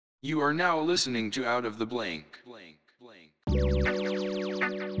You are now listening to Out of the Blank.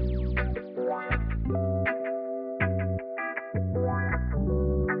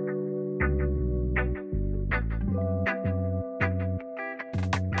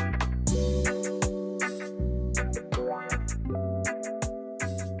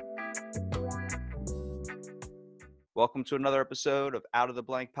 Welcome to another episode of Out of the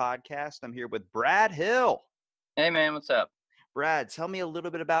Blank podcast. I'm here with Brad Hill. Hey, man, what's up? Brad, tell me a little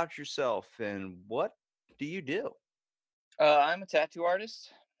bit about yourself and what do you do? I'm a tattoo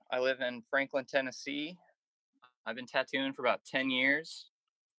artist. I live in Franklin, Tennessee. I've been tattooing for about 10 years,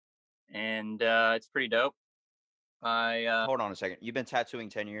 and it's pretty dope. Hold on a second. You've been tattooing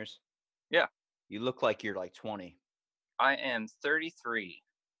 10 years? Yeah. You look like you're like 20. I am 33.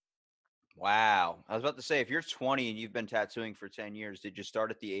 Wow. I was about to say, if you're 20 and you've been tattooing for 10 years, did you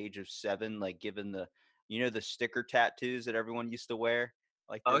start at the age of 7, like given the sticker tattoos that everyone used to wear?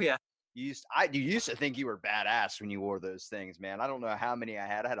 Like Oh, yeah. you used to think you were badass when you wore those things, man. I don't know how many I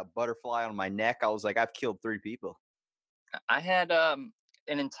had. I had a butterfly on my neck. I was like, I've killed 3 people. I had an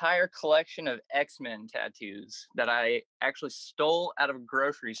entire collection of X-Men tattoos that I actually stole out of a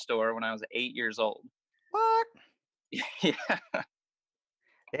grocery store when I was 8 years old. What? Yeah.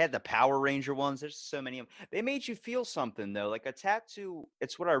 They had the Power Ranger ones. There's so many of them. They made you feel something, though. Like a tattoo,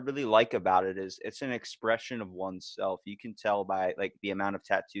 it's what I really like about it is it's an expression of oneself. You can tell by like the amount of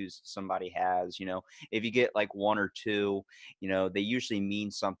tattoos somebody has, if you get like 1 or 2, they usually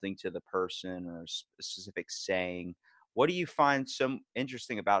mean something to the person or a specific saying. What do you find so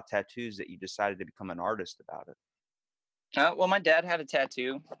interesting about tattoos that you decided to become an artist about it? Well, my dad had a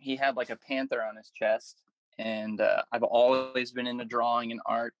tattoo. He had like a panther on his chest. And I've always been into drawing and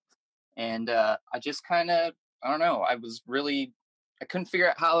art. And I just kind of, I don't know, I couldn't figure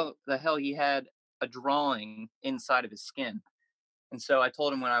out how the hell he had a drawing inside of his skin. And so I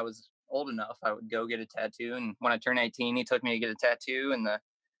told him when I was old enough, I would go get a tattoo. And when I turned 18, he took me to get a tattoo. And the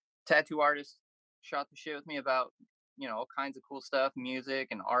tattoo artist shot the shit with me about, all kinds of cool stuff, music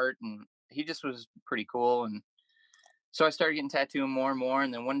and art. And he just was pretty cool. And so I started getting tattooing more and more.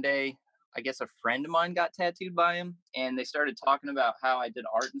 And then one day, I guess a friend of mine got tattooed by him, and they started talking about how I did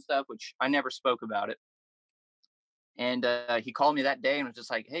art and stuff, which I never spoke about it. And he called me that day and was just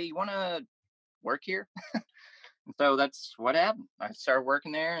like, "Hey, you want to work here?" And so that's what happened. I started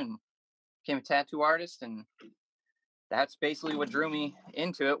working there and became a tattoo artist, and that's basically what drew me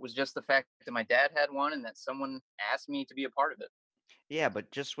into it, was just the fact that my dad had one and that someone asked me to be a part of it. Yeah,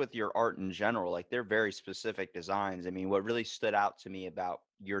 but just with your art in general, like they're very specific designs. I mean, what really stood out to me about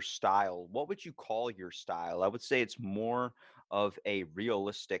your style, what would you call your style? I would say it's more of a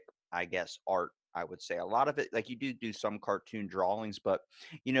realistic, I guess, art. I would say a lot of it, like you do some cartoon drawings, but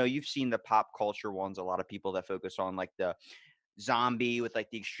you've seen the pop culture ones. A lot of people that focus on like the zombie with like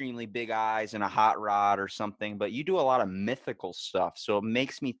the extremely big eyes and a hot rod or something, but you do a lot of mythical stuff. So it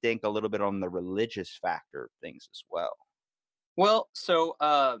makes me think a little bit on the religious factor of things as well. Well, so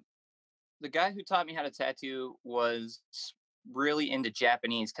the guy who taught me how to tattoo was really into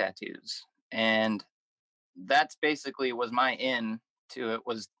Japanese tattoos, and that's basically was my in to it,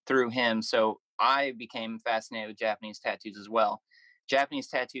 was through him. So I became fascinated with Japanese tattoos as well. Japanese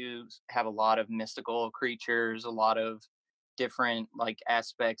tattoos have a lot of mystical creatures, a lot of different like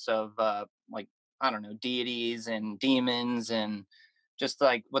aspects of like, I don't know, deities and demons, and just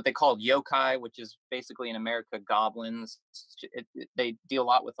like what they call yokai, which is basically in America goblins. They deal a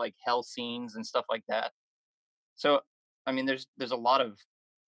lot with like hell scenes and stuff like that. So I mean, there's a lot of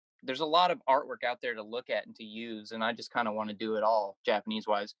artwork out there to look at and to use, and I just kind of want to do it all Japanese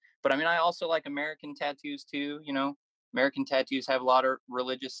wise. But I mean, I also like American tattoos too. American tattoos have a lot of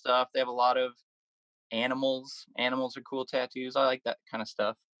religious stuff. They have a lot of animals. Animals are cool tattoos. I like that kind of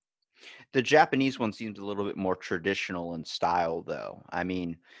stuff. The Japanese one seems a little bit more traditional in style, though. I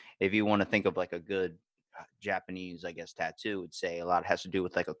mean, if you want to think of like a good Japanese, I guess, tattoo, would say a lot has to do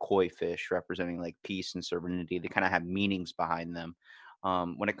with like a koi fish representing like peace and serenity. They kind of have meanings behind them.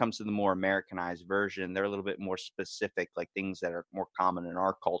 When it comes to the more Americanized version, they're a little bit more specific, like things that are more common in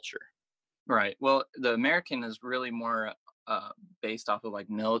our culture. Right. Well, the American is really more based off of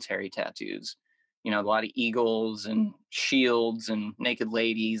like military tattoos. A lot of eagles and shields and naked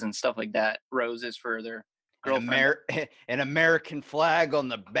ladies and stuff like that. Roses for their girlfriend. An American flag on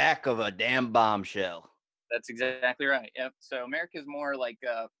the back of a damn bombshell. That's exactly right. Yep. So America is more like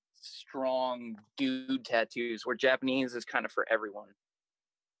strong dude tattoos, where Japanese is kind of for everyone.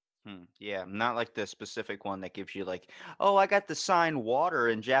 Yeah, not like the specific one that gives you like, oh, I got the sign water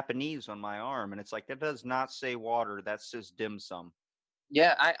in Japanese on my arm, and it's like that does not say water. That says dim sum.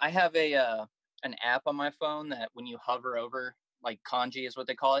 Yeah, I have an app on my phone that when you hover over like kanji is what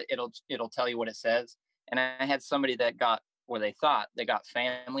they call it. It'll tell you what it says. And I had somebody that got, or they thought they got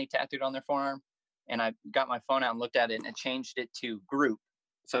family tattooed on their forearm, and I got my phone out and looked at it, and it changed it to group.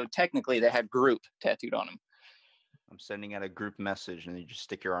 So technically, they had group tattooed on them. I'm sending out a group message, and you just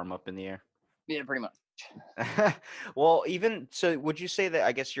stick your arm up in the air. Yeah, pretty much. Well, even so, would you say that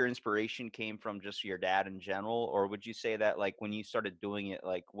I guess your inspiration came from just your dad in general, or would you say that like when you started doing it,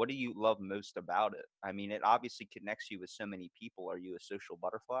 like what do you love most about it? I mean, it obviously connects you with so many people. Are you a social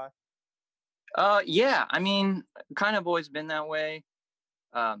butterfly? Yeah, I mean, kind of always been that way.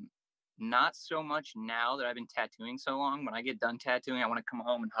 Um, Not so much now that I've been tattooing so long. When I get done tattooing, I want to come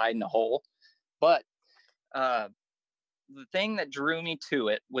home and hide in a hole. But uh, the thing that drew me to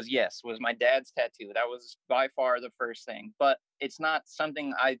it was my dad's tattoo. That was by far the first thing. But it's not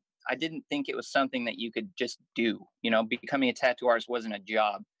something I didn't think it was something that you could just do. You know, becoming a tattoo artist wasn't a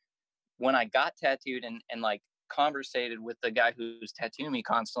job. When I got tattooed and like conversated with the guy who's tattooing me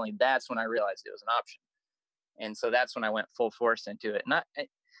constantly, that's when I realized it was an option. And so that's when I went full force into it.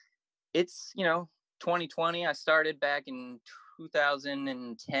 It's 2020. I started back in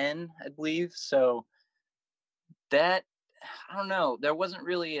 2010, I believe. So that, I don't know, there wasn't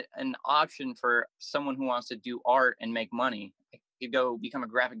really an option for someone who wants to do art and make money. You go become a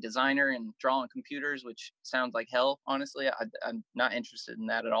graphic designer and draw on computers, which sounds like hell. Honestly, I'm not interested in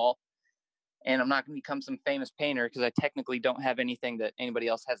that at all. And I'm not going to become some famous painter because I technically don't have anything that anybody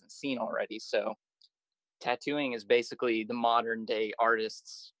else hasn't seen already. So tattooing is basically the modern day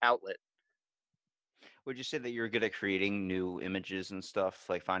artist's outlet. Would you say that you're good at creating new images and stuff,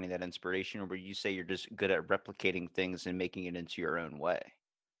 like finding that inspiration, or would you say you're just good at replicating things and making it into your own way?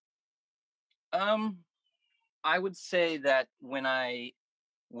 Um, I would say that when I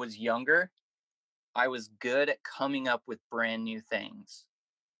was younger, I was good at coming up with brand new things.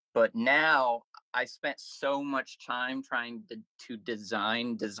 But now I spent so much time trying to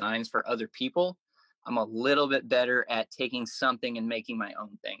design designs for other people. I'm a little bit better at taking something and making my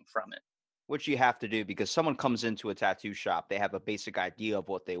own thing from it. Which you have to do because someone comes into a tattoo shop, they have a basic idea of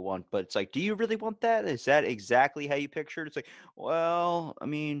what they want, but it's like, do you really want that? Is that exactly how you pictured? It's like, well, I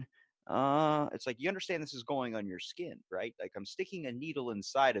mean, it's like you understand this is going on your skin, right? Like I'm sticking a needle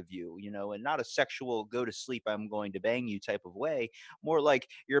inside of you, and not a sexual go to sleep, I'm going to bang you type of way. More like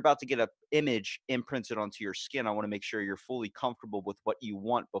you're about to get a image imprinted onto your skin. I want to make sure you're fully comfortable with what you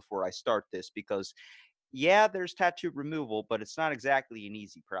want before I start this because yeah, there's tattoo removal, but it's not exactly an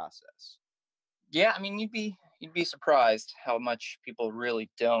easy process. Yeah, I mean, you'd be surprised how much people really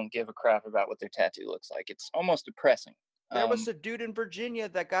don't give a crap about what their tattoo looks like. It's almost depressing. There was Um, a dude in Virginia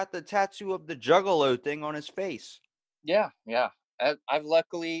that got the tattoo of the Juggalo thing on his face. yeah, yeah. I've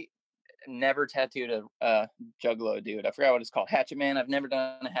luckily never tattooed a juggalo dude. I forgot what it's called. Hatchet man. I've never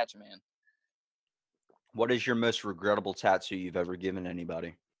done a hatchet man. What is your most regrettable tattoo you've ever given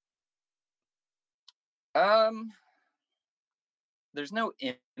anybody? Um, there's no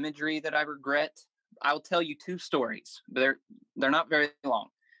imagery that I regret. I'll tell you two stories. They're not very long.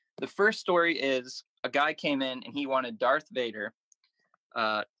 The first story is a guy came in and he wanted Darth Vader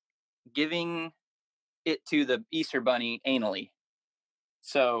uh, giving it to the Easter Bunny anally.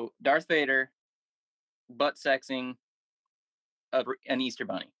 So Darth Vader butt sexing an Easter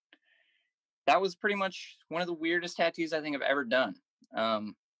Bunny. That was pretty much one of the weirdest tattoos I think I've ever done.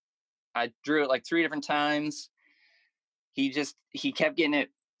 Um, I drew it like 3 different times. He kept getting it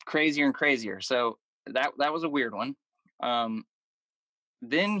crazier and crazier. So that was a weird one. Um,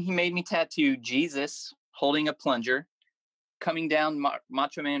 then he made me tattoo Jesus holding a plunger, coming down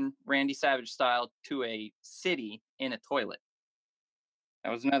Macho Man Randy Savage style to a city in a toilet. That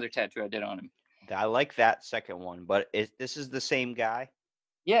was another tattoo I did on him. I like that second one, but this is the same guy?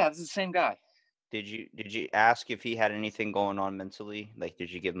 Yeah, it's the same guy. Did you ask if he had anything going on mentally? Like,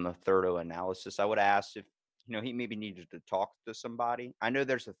 did you give him a thorough analysis? I would ask if he maybe needed to talk to somebody. I know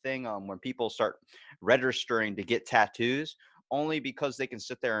there's a thing when people start registering to get tattoos only because they can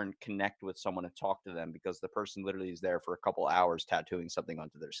sit there and connect with someone and talk to them because the person literally is there for a couple hours tattooing something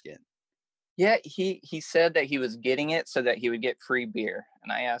onto their skin. Yeah, he said that he was getting it so that he would get free beer.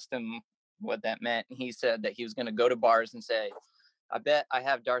 And I asked him what that meant. And he said that he was going to go to bars and say, I bet I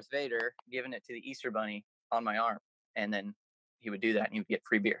have Darth Vader giving it to the Easter Bunny on my arm. And then he would do that and he would get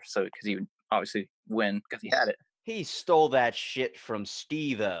free beer. So, because he would obviously win because he had it. He stole that shit from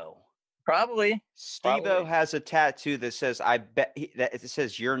Steve-O. Probably. Steve-O has a tattoo that says, that it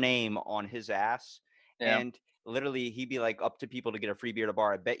says your name on his ass. Yeah. And literally he'd be like up to people to get a free beer at a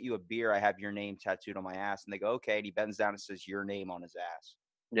bar. I bet you a beer. I have your name tattooed on my ass. And they go, okay. And he bends down and says your name on his ass.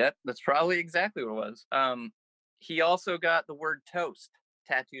 Yep. That's probably exactly what it was. He also got the word toast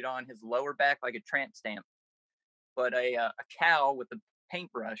tattooed on his lower back like a tramp stamp. but a cow with a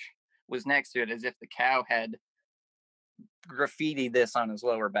paintbrush was next to it, as if the cow had graffiti this on his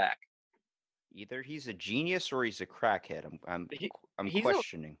lower back. Either he's a genius or he's a crackhead. He, I'm he's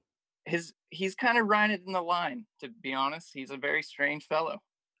questioning. he's kind of riding in the line, to be honest. He's a very strange fellow.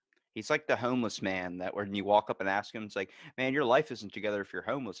 He's like the homeless man that when you walk up and ask him, it's like, man, your life isn't together if you're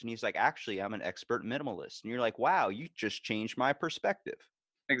homeless. And he's like, actually, I'm an expert minimalist. And you're like, wow, you just changed my perspective.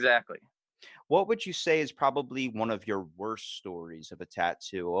 Exactly. What would you say is probably one of your worst stories of a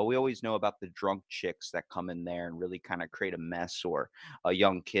tattoo? Well, we always know about the drunk chicks that come in there and really kind of create a mess, or a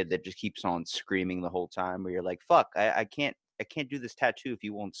young kid that just keeps on screaming the whole time where you're like, fuck, I can't do this tattoo if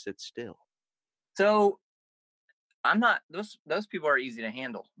you won't sit still. So I'm not those people are easy to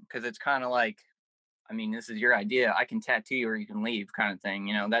handle, because it's kind of like, I mean, this is your idea. I can tattoo you or you can leave, kind of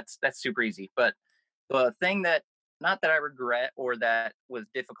thing. That's super easy. But the thing that, not that I regret or that was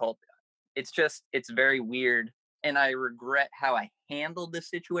difficult, it's very weird, and I regret how I handled this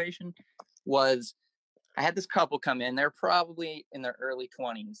situation. Was I had this couple come in. They're probably in their early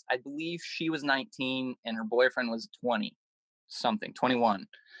 20s. I believe she was 19 and her boyfriend was 20 something, 21.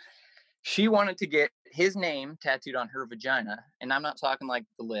 She wanted to get his name tattooed on her vagina, and I'm not talking like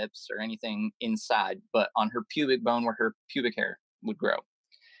the lips or anything inside, but on her pubic bone where her pubic hair would grow.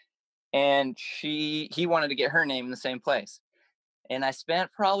 And he wanted to get her name in the same place. And I spent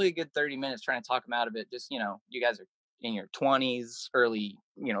probably a good 30 minutes trying to talk him out of it. Just, you guys are in your 20s, early,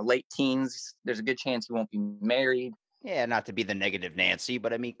 late teens. There's a good chance you won't be married. Yeah, not to be the negative Nancy,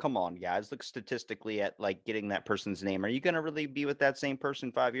 but I mean, come on, guys. Look statistically at like getting that person's name. Are you going to really be with that same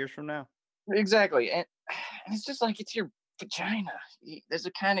person 5 years from now? Exactly. And it's just like, it's your vagina. There's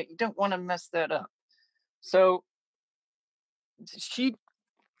a kind of, you don't want to mess that up. So she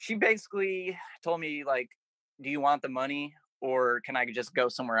basically told me, like, do you want the money or can I just go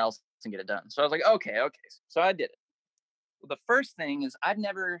somewhere else and get it done? So I was like, okay. So I did it. Well, the first thing is, I'd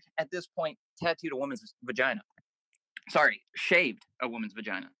never at this point tattooed a woman's vagina. Sorry, shaved a woman's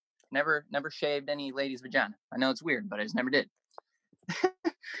vagina. Never shaved any lady's vagina. I know it's weird, but I just never did.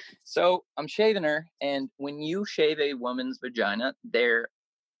 So I'm shaving her, and when you shave a woman's vagina, their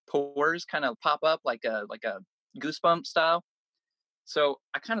pores kind of pop up like a goosebump style. So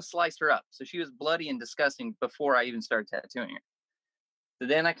I kind of sliced her up. So she was bloody and disgusting before I even started tattooing her. So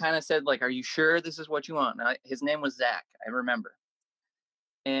then I kind of said, like, are you sure this is what you want? His name was Zach, I remember.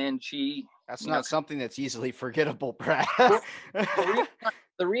 And That's not something that's easily forgettable, Brad. Well,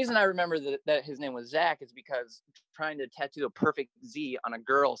 the reason I remember that his name was Zach is because trying to tattoo a perfect Z on a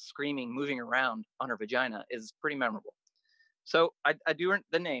girl screaming, moving around on her vagina is pretty memorable. So I do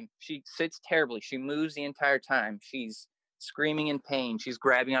the name. She sits terribly. She moves the entire time. She's screaming in pain. She's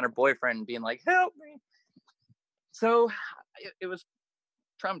grabbing on her boyfriend and being like, help me. So it was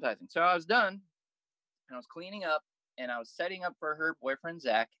traumatizing. So I was done, and I was cleaning up, and I was setting up for her boyfriend,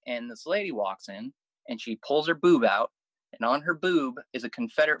 Zach, and this lady walks in, and she pulls her boob out, and on her boob is a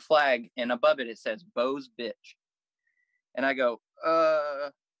Confederate flag, and above it says, Bo's bitch. And I go,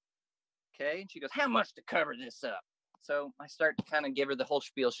 okay. And she goes, how much to cover this up? So I start to kind of give her the whole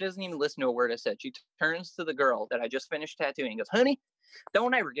spiel. She doesn't even listen to a word I said. She turns to the girl that I just finished tattooing and goes, honey,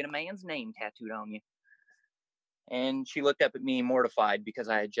 don't ever get a man's name tattooed on you. And she looked up at me mortified because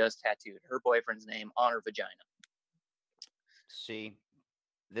I had just tattooed her boyfriend's name on her vagina. See,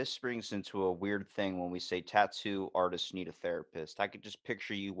 this brings into a weird thing when we say tattoo artists need a therapist. I could just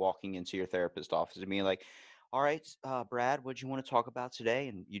picture you walking into your therapist office and being like, all right, Brad, what do you want to talk about today?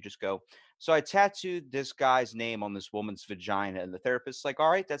 And you just go, so I tattooed this guy's name on this woman's vagina. And the therapist's like, all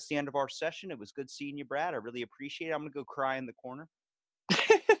right, that's the end of our session. It was good seeing you, Brad. I really appreciate it. I'm going to go cry in the corner.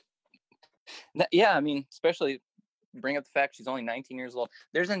 Yeah, I mean, especially bring up the fact she's only 19 years old.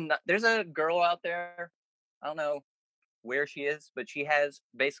 There's a girl out there, I don't know where she is, but she has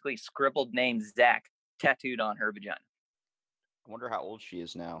basically scribbled name Zach tattooed on her vagina. I wonder how old she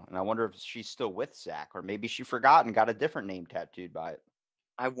is now. And I wonder if she's still with Zach, or maybe she forgot and got a different name tattooed by it.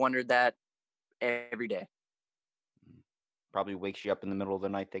 I've wondered that every day. Probably wakes you up in the middle of the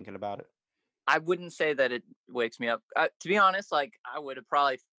night thinking about it. I wouldn't say that it wakes me up. To be honest, like, I would have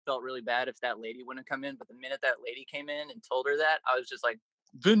probably felt really bad if that lady wouldn't have come in. But the minute that lady came in and told her that, I was just like,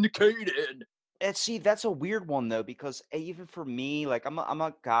 vindicated. And see, that's a weird one though, because even for me, like I'm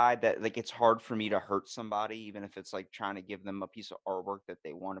a guy that like it's hard for me to hurt somebody, even if it's like trying to give them a piece of artwork that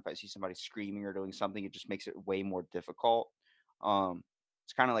they want. If I see somebody screaming or doing something, it just makes it way more difficult.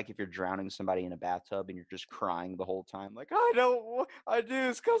 It's kind of like if you're drowning somebody in a bathtub and you're just crying the whole time, like I do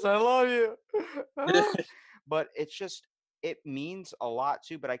this because I love you. But it means a lot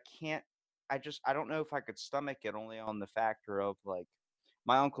too. But I don't know if I could stomach it, only on the factor of like,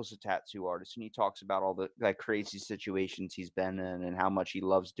 my uncle's a tattoo artist, and he talks about all the like crazy situations he's been in and how much he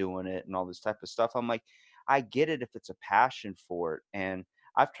loves doing it and all this type of stuff. I'm like, I get it if it's a passion for it. And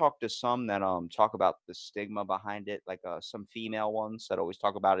I've talked to some that talk about the stigma behind it, like some female ones that always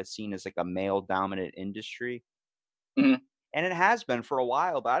talk about it seen as like a male dominant industry. Mhm. And it has been for a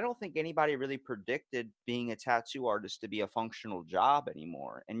while, but I don't think anybody really predicted being a tattoo artist to be a functional job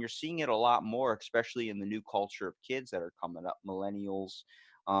anymore. And you're seeing it a lot more, especially in the new culture of kids that are coming up, millennials.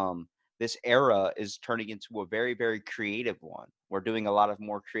 Um, this era is turning into a very, very creative one. We're doing a lot of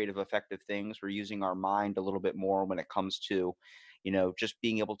more creative, effective things. We're using our mind a little bit more when it comes to, just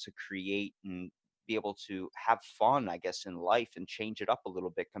being able to create and be able to have fun, I guess, in life and change it up a little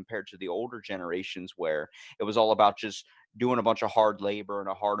bit compared to the older generations where it was all about just doing a bunch of hard labor and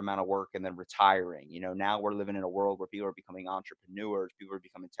a hard amount of work and then retiring. Now we're living in a world where people are becoming entrepreneurs, people are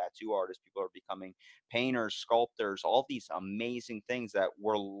becoming tattoo artists, people are becoming painters, sculptors, all these amazing things that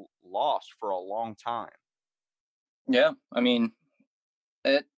were lost for a long time. Yeah, I mean,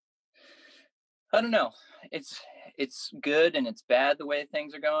 it I don't know. It's good and it's bad the way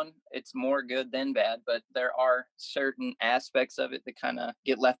things are going. It's more good than bad, but there are certain aspects of it that kind of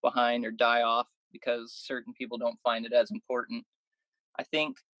get left behind or die off because certain people don't find it as important. I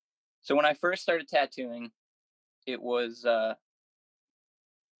think so when I first started tattooing, it was uh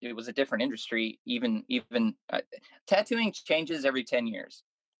it was a different industry. Even tattooing changes every 10 years.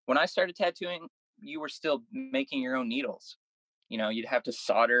 When I started tattooing, you were still making your own needles. You'd have to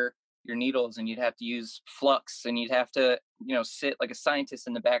solder your needles and you'd have to use flux and you'd have to, sit like a scientist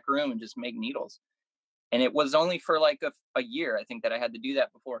in the back room and just make needles. And it was only for like a year, I think, that I had to do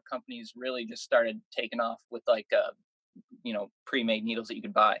that before companies really just started taking off with like, pre-made needles that you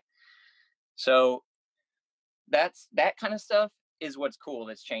could buy. So that kind of stuff is what's cool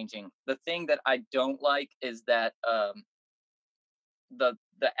that's changing. The thing that I don't like is that the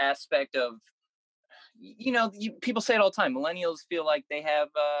aspect of people say it all the time. Millennials feel like they have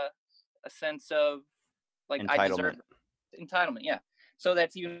a sense of like I deserve Entitlement. entitlement. Yeah. So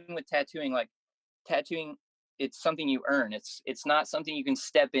that's even with tattooing. Like tattooing, it's something you earn. It's not something you can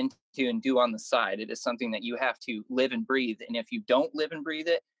step into and do on the side. It is something that you have to live and breathe. And if you don't live and breathe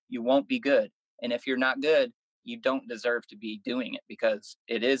it, you won't be good. And if you're not good, you don't deserve to be doing it because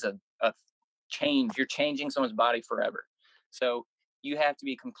it is a change. You're changing someone's body forever. So you have to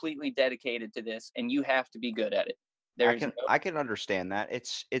be completely dedicated to this and you have to be good at it. I There's can no I can understand that.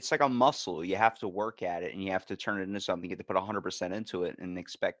 It's like a muscle. You have to work at it and you have to turn it into something. You have to put 100% into it and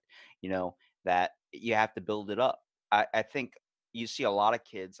expect, that you have to build it up. I think you see a lot of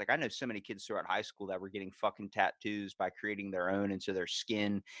kids, like I know so many kids throughout high school that were getting fucking tattoos by creating their own into their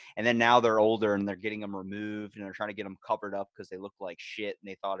skin. And then now they're older and they're getting them removed and they're trying to get them covered up because they look like shit. And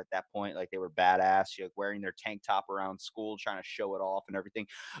they thought at that point like they were badass, like wearing their tank top around school, trying to show it off and everything.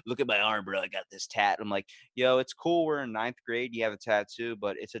 Look at my arm, bro. I got this tat. I'm like, yo, it's cool. We're in ninth grade. You have a tattoo,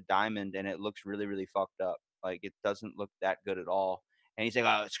 but it's a diamond and it looks really, really fucked up. Like it doesn't look that good at all. And he's like,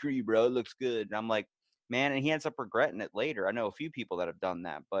 oh, screw you, bro. It looks good. And I'm like, man, and he ends up regretting it later. I know a few people that have done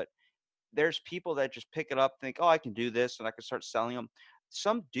that, but there's people that just pick it up, think, oh, I can do this and I can start selling them.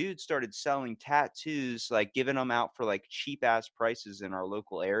 Some dude started selling tattoos, like giving them out for like cheap ass prices in our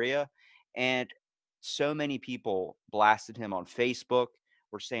local area. And so many people blasted him on Facebook,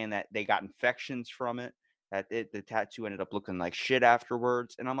 were saying that they got infections from it, that the tattoo ended up looking like shit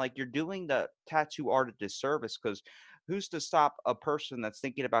afterwards. And I'm like, you're doing the tattoo art a disservice because who's to stop a person that's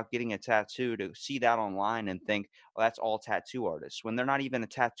thinking about getting a tattoo to see that online and think, well, that's all tattoo artists when they're not even a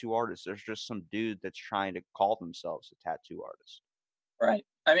tattoo artist. There's just some dude that's trying to call themselves a tattoo artist. right.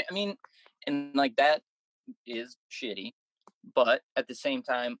 I mean, and like that is shitty, but at the same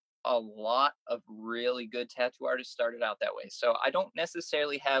time, a lot of really good tattoo artists started out that way. So I don't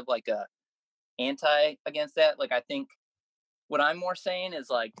necessarily have like a anti against that. Like I think what I'm more saying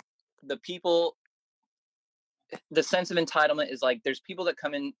is like the people the sense of entitlement is like there's people that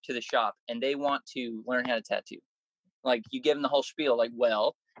come into the shop and they want to learn how to tattoo. Like you give them the whole spiel, like,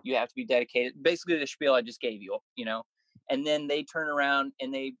 well, you have to be dedicated. Basically the spiel I just gave you. And then they turn around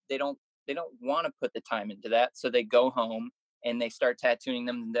and they don't want to put the time into that. So they go home and they start tattooing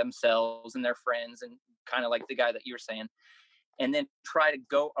themselves and their friends and kind of like the guy that you were saying, and then try to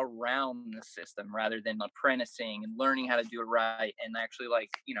go around the system rather than apprenticing and learning how to do it right and actually like,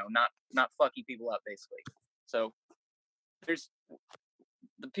 not fucking people up basically. So there's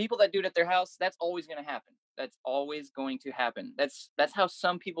the people that do it at their house, that's always going to happen. That's always going to happen. That's how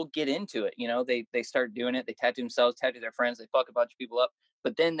some people get into it. They start doing it, they tattoo themselves, tattoo their friends, they fuck a bunch of people up,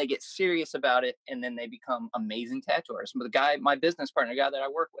 but then they get serious about it and then they become amazing tattoo artists. But the guy, my business partner, guy that I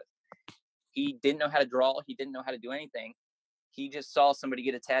work with, he didn't know how to draw, he didn't know how to do anything. he just saw somebody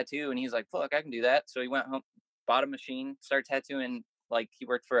get a tattoo and he's like, fuck, I can do that. So he went home, bought a machine, started tattooing. Like he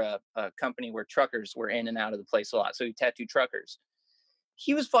worked for a company where truckers were in and out of the place a lot. So he tattooed truckers.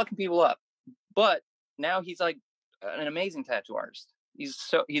 He was fucking people up. But now he's like an amazing tattoo artist. He's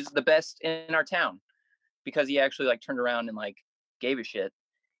the best in our town because he actually like turned around and like gave a shit.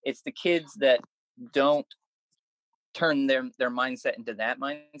 It's the kids that don't turn their mindset into that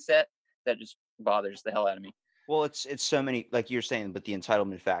mindset that just bothers the hell out of me. Well, it's so many, like you're saying, but the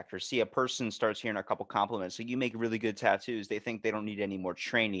entitlement factor. See, a person starts hearing a couple compliments. So you make really good tattoos. They think they don't need any more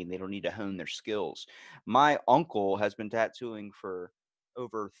training. They don't need to hone their skills. My uncle has been tattooing for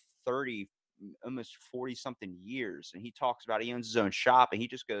over 30, almost 40 something years. And he talks about, he owns his own shop and he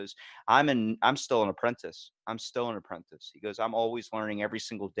just goes, I'm still an apprentice. I'm still an apprentice. He goes, I'm always learning every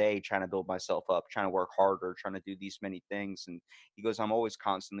single day, trying to build myself up, trying to work harder, trying to do these many things. And he goes, I'm always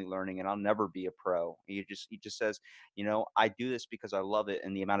constantly learning and I'll never be a pro. He just says, I do this because I love it.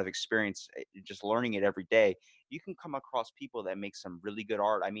 And the amount of experience, just learning it every day, you can come across people that make some really good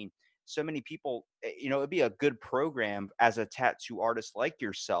art. I mean, so many people, it'd be a good program as a tattoo artist like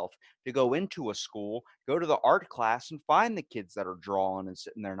yourself to go into a school, go to the art class and find the kids that are drawing and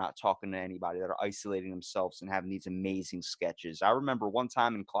sitting there not talking to anybody, that are isolating themselves and having these amazing sketches. I remember one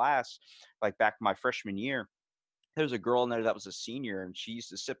time in class, like back in my freshman year, there was a girl in there that was a senior and she used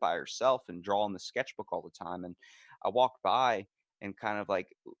to sit by herself and draw in the sketchbook all the time. And I walked by and kind of like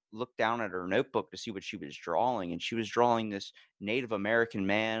looked down at her notebook to see what she was drawing. And she was drawing this Native American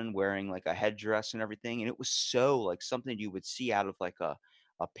man wearing like a headdress and everything. And it was so like something you would see out of like a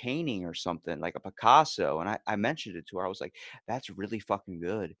painting or something, like a Picasso. And I mentioned it to her. I was like, that's really fucking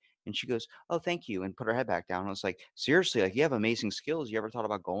good. And she goes, oh, thank you. And put her head back down. I was like, seriously, like you have amazing skills. You ever thought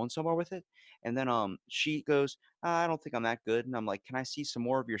about going somewhere with it? And then she goes, I don't think I'm that good. And I'm like, can I see some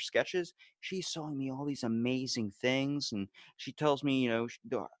more of your sketches? She's showing me all these amazing things. And she tells me,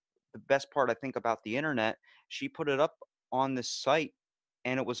 the best part I think about the internet, she put it up on this site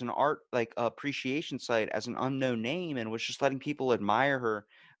and it was an art like appreciation site as an unknown name and was just letting people admire her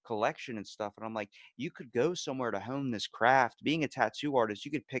collection and stuff. And I'm like, you could go somewhere to hone this craft. Being a tattoo artist, you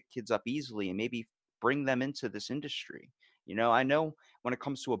could pick kids up easily and maybe bring them into this industry. I know when it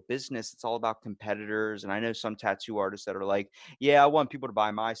comes to a business, it's all about competitors. And I know some tattoo artists that are like, yeah, I want people to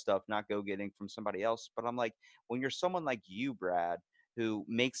buy my stuff, not go getting from somebody else. But I'm like, when you're someone like you, Brad, who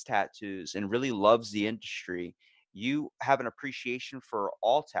makes tattoos and really loves the industry, you have an appreciation for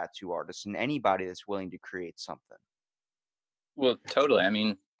all tattoo artists and anybody that's willing to create something. Well, totally. I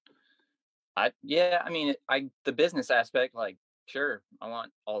mean, the business aspect, like, sure, I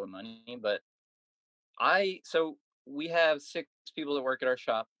want all the money, but so we have 6 people that work at our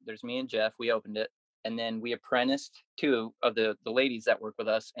shop. There's me and Jeff. We opened it, and then we apprenticed 2 of the ladies that work with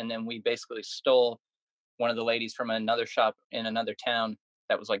us, and then we basically stole one of the ladies from another shop in another town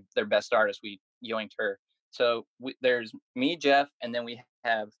that was like their best artist. We yoinked her. So there's me, Jeff, and then we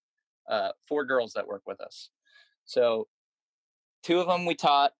have 4 girls that work with us. So 2 of them we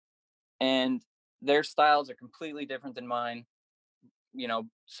taught, and their styles are completely different than mine.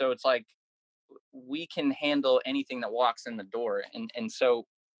 So it's like we can handle anything that walks in the door, and so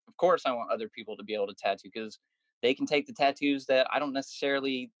of course I want other people to be able to tattoo because they can take the tattoos that I don't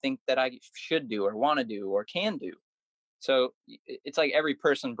necessarily think that I should do or want to do or can do. So it's like every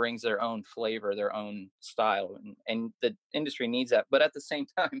person brings their own flavor, their own style, and the industry needs that. But at the same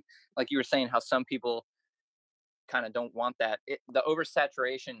time, like you were saying, how some people kind of don't want that. The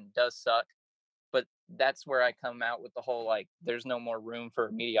oversaturation does suck, but that's where I come out with the whole like, there's no more room for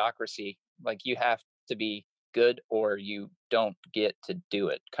mediocrity. Like you have to be good or you don't get to do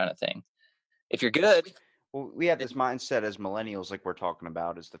it, kind of thing. If you're good, Well, we have this mindset as millennials, like we're talking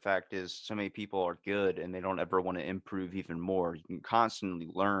about, is the fact is so many people are good and they don't ever want to improve even more. You can constantly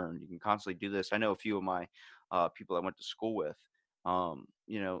learn. You can constantly do this. I know a few of my people I went to school with,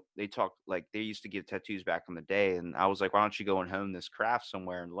 they talk like they used to get tattoos back in the day. And I was like, why don't you go and hone this craft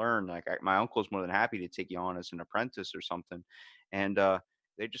somewhere and learn? Like my uncle's more than happy to take you on as an apprentice or something. And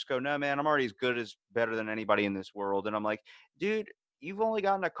they just go, no, man, I'm already as good as better than anybody in this world. And I'm like, dude, you've only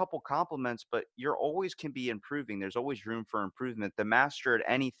gotten a couple compliments, but you're always can be improving. There's always room for improvement. The master at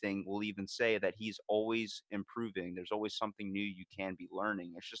anything will even say that he's always improving. There's always something new you can be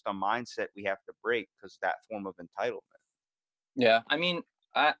learning. It's just a mindset we have to break because that form of entitlement. yeah. I mean,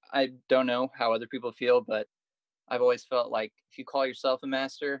 I don't know how other people feel, but I've always felt like if you call yourself a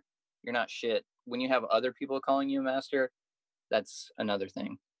master, you're not shit. When you have other people calling you a master, that's another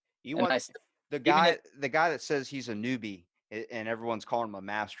thing. You And want I the even guy if the guy that says he's a newbie and everyone's calling him a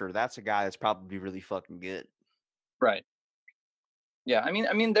master. That's a guy that's probably really fucking good. right. Yeah, I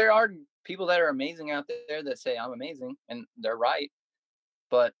mean there are people that are amazing out there that say I'm amazing, and they're right,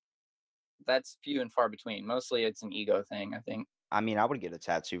 but that's few and far between. Mostly it's an ego thing, I think. I mean, I would get a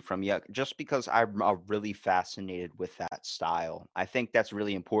tattoo from you just because I'm really fascinated with that style. I think that's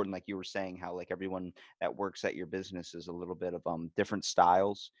really important. Like you were saying, how like everyone that works at your business is a little bit of different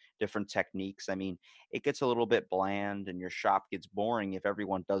styles, different techniques. I mean, it gets a little bit bland and your shop gets boring if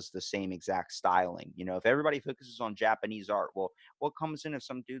everyone does the same exact styling. You know, if everybody focuses on Japanese art, well, what comes in if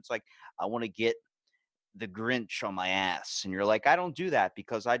some dude's like, I want to get the Grinch on my ass. And you're like, I don't do that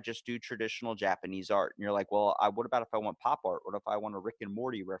because I just do traditional Japanese art. And you're like, well, what about if I want pop art? What if I want a Rick and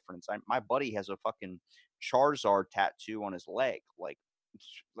Morty reference? My buddy has a fucking Charizard tattoo on his leg. Like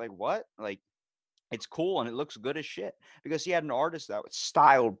what? Like, it's cool and it looks good as shit because he had an artist that was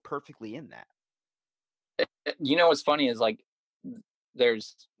styled perfectly in that. You know what's funny is like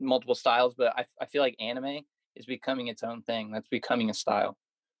there's multiple styles, but I feel like anime is becoming its own thing. That's becoming a style.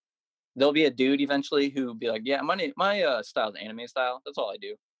 There'll be a dude eventually who be like, yeah, my style is anime style. That's all I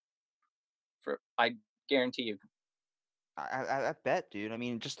do. For I guarantee you. I bet, dude. I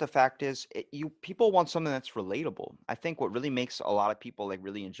mean, just the fact is, people want something that's relatable. I think what really makes a lot of people like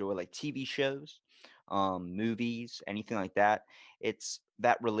really enjoy like TV shows, movies, anything like that. It's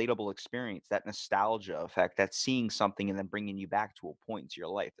that relatable experience, that nostalgia effect, that seeing something and then bringing you back to a point in your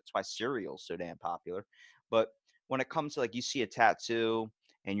life. That's why cereal's so damn popular. But when it comes to like you see a tattoo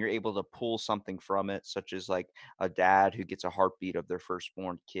and you're able to pull something from it, such as like a dad who gets a heartbeat of their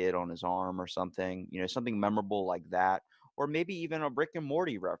firstborn kid on his arm or something, you know, something memorable like that, or maybe even a Rick and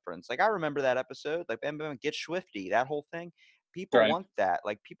Morty reference. Like I remember that episode, like Bam Bam Get Swifty, that whole thing. People Right. want that.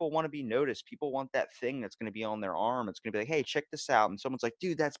 Like people want to be noticed. People want that thing that's going to be on their arm. It's going to be like, hey, check this out. And someone's like,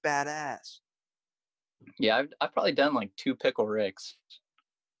 dude, that's badass. Yeah, I've probably done like 2 Pickle Ricks.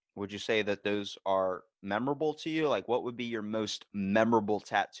 Would you say that those are memorable to you? Like, what would be your most memorable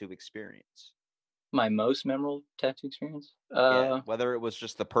tattoo experience? My most memorable tattoo experience. Yeah, whether it was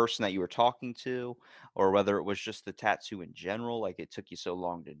just the person that you were talking to, or whether it was just the tattoo in general, like it took you so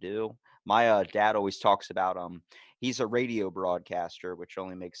long to do. My dad always talks about he's a radio broadcaster, which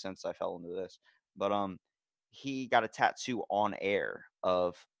only makes sense. I fell into this, but he got a tattoo on air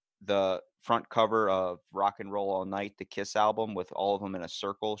of the front cover of Rock and Roll All Night, the Kiss album, with all of them in a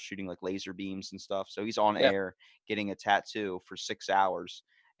circle, shooting like laser beams and stuff. So he's on Yeah. air getting a tattoo for 6 hours,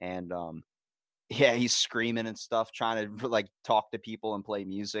 and yeah, he's screaming and stuff, trying to like talk to people and play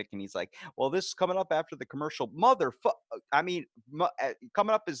music. And he's like, "Well, this is coming up after the commercial, motherfucker. I mean,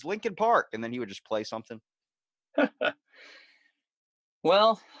 coming up is Lincoln Park," and then he would just play something.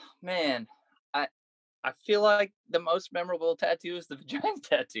 Well, man, I I feel like the most memorable tattoo is the vagina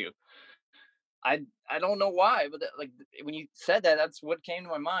tattoo. I don't know why, but that, like when you said that, that's what came to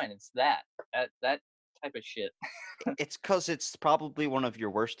my mind. It's that type of shit. It's because it's probably one of your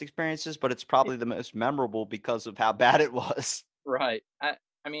worst experiences, but it's probably the most memorable because of how bad it was. Right.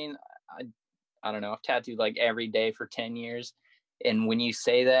 I mean, I I don't know. I've tattooed like every day for 10 years, and when you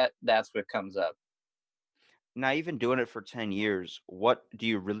say that, that's what comes up. Now, even doing it for 10 years, what do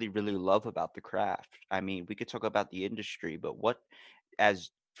you really, really love about the craft? I mean, we could talk about the industry, but what,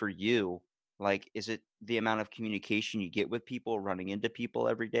 as for you, like, is it the amount of communication you get with people, running into people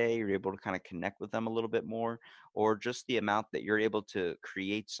every day? You're able to kind of connect with them a little bit more, or just the amount that you're able to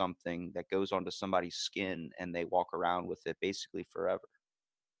create something that goes onto somebody's skin and they walk around with it basically forever?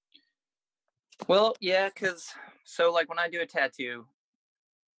 Well, yeah, because so like when I do a tattoo,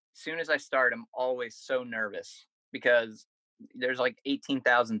 soon as I start, I'm always so nervous because there's like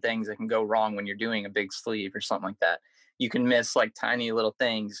 18,000 things that can go wrong when you're doing a big sleeve or something like that. You can miss like tiny little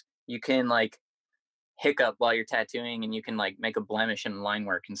things. You can like hiccup while you're tattooing and you can like make a blemish in line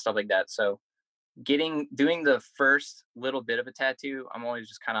work and stuff like that. So doing the first little bit of a tattoo, I'm always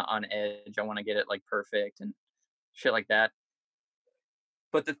just kind of on edge. I want to get it like perfect and shit like that.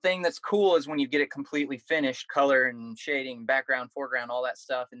 But the thing that's cool is when you get it completely finished, color and shading, background, foreground, all that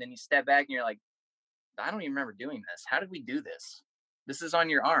stuff, and then you step back and you're like, I don't even remember doing this. How did we do this? This is on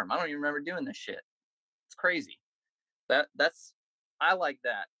your arm. I don't even remember doing this shit. It's crazy. That's I like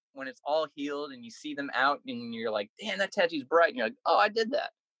that when it's all healed and you see them out and you're like, damn, that tattoo's bright. And you're like, oh, I did that.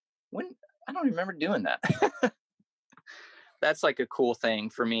 When I don't remember doing that. That's like a cool thing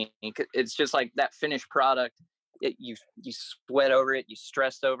for me. It's just like that finished product. You sweat over it, you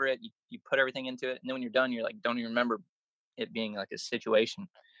stressed over it, you put everything into it, and then when you're done, you're like, don't even remember it being like a situation.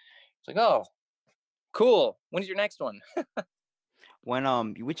 It's like, oh, cool. When's your next one?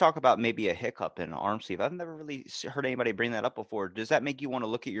 When we talk about maybe a hiccup in an arm sleeve, I've never really heard anybody bring that up before. Does that make you want to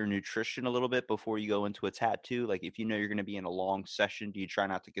look at your nutrition a little bit before you go into a tattoo? Like if you know you're going to be in a long session, do you try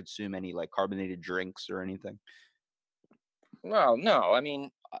not to consume any like carbonated drinks or anything? No, no. I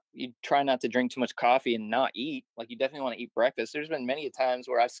mean, you try not to drink too much coffee and not eat. Like, you definitely want to eat breakfast. There's been many times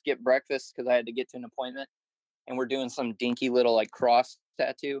where I skipped breakfast because I had to get to an appointment, and we're doing some dinky little like cross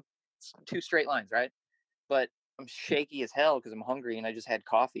tattoo. It's two straight lines, right? But I'm shaky as hell because I'm hungry and I just had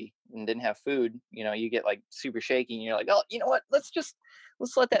coffee and didn't have food. You know, you get like super shaky and you're like, oh, you know what? Let's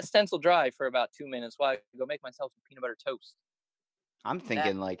let that stencil dry for about 2 minutes while I go make myself some peanut butter toast. I'm That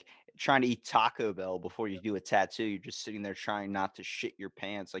thinking like trying to eat Taco Bell before you do a tattoo. You're just sitting there trying not to shit your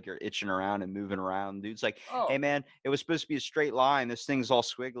pants, like you're itching around and moving around. Dude's like, "Hey oh man, it was supposed to be a straight line. This thing's all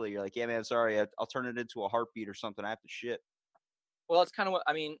squiggly." You're like, "Yeah man, sorry. I'll turn it into a heartbeat or something. I have to shit." well, it's kind of what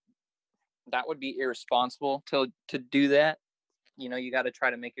I mean. That would be irresponsible to do that. You know, you got to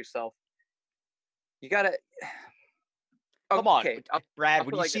try to make yourself. You got to. Come on, Okay, Brad. I'll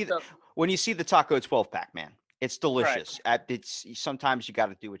put like this. So, When you see the taco 12 pack, man, it's right, delicious. It's sometimes you got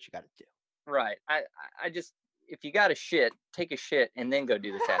to do what you got to do. right. I just if you got a shit, take a shit and then go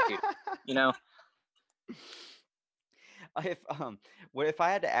do the tattoo. You know, If what if I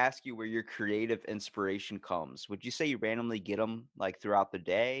had to ask you where your creative inspiration comes? Would you say you randomly get them like throughout the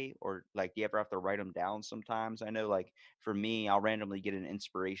day, or like do you ever have to write them down sometimes? I know, like for me, I'll randomly get an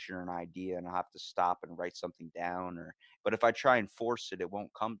inspiration or an idea, and I'll have to stop and write something down. Or, but if I try and force it, it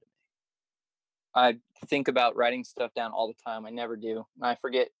won't come to me. I think about writing stuff down all the time. I never do. I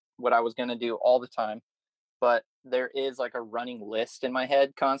forget what I was going to do all the time, but there is like a running list in my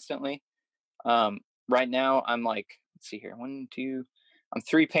head constantly. Um, right now, I'm like, let's see here, one, two, I'm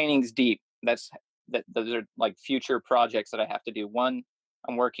three paintings deep. Those are like future projects that I have to do. One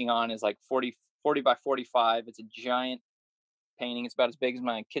I'm working on is like 40 by 45. It's a giant painting. It's about as big as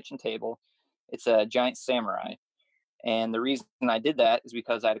my kitchen table. It's a giant samurai. And the reason I did that is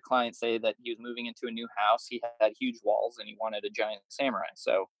because I had a client say that he was moving into a new house. He had huge walls and he wanted a giant samurai.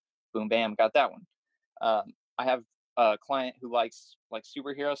 So, boom, bam, got that one. I have a client who likes like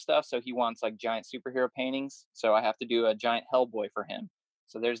superhero stuff, so he wants like giant superhero paintings. So I have to do a giant Hellboy for him.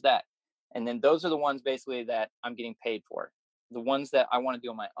 So there's that. And then those are the ones basically that I'm getting paid for. The ones that I want to do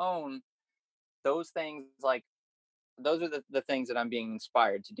on my own, those things like those are the things that I'm being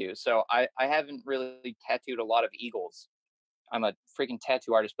inspired to do. So I haven't really tattooed a lot of eagles. I'm a freaking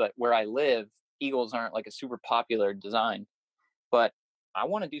tattoo artist, but where I live, eagles aren't like a super popular design. But I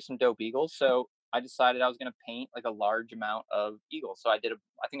want to do some dope eagles. So I decided I was going to paint like a large amount of eagles. So I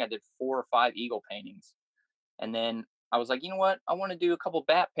think I did 4 or 5 eagle paintings. And then I was like, you know what? I want to do a couple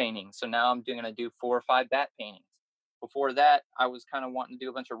bat paintings. So now I'm going to do 4 or 5 bat paintings. Before that, I was kind of wanting to do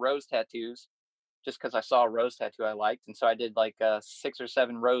a bunch of rose tattoos just because I saw a rose tattoo I liked. And so I did like 6 or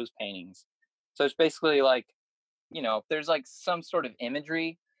 7 rose paintings. So it's basically like, you know, if there's like some sort of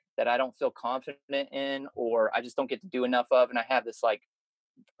imagery that I don't feel confident in, or I just don't get to do enough of, and I have this like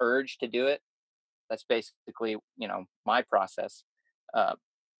urge to do it, that's basically, you know, my process. Uh,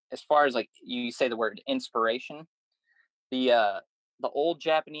 as far as like you say the word inspiration, the uh, the old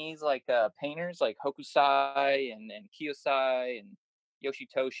Japanese like painters like Hokusai and Kiyosai and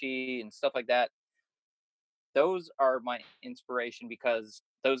Yoshitoshi and stuff like that, those are my inspiration because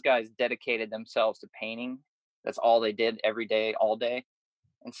those guys dedicated themselves to painting. That's all they did every day, all day.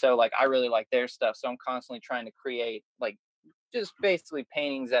 And so like I really like their stuff. So I'm constantly trying to create like just basically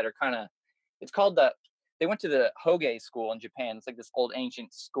paintings that are kind of it's called the they went to the Hoge school in Japan. It's like this old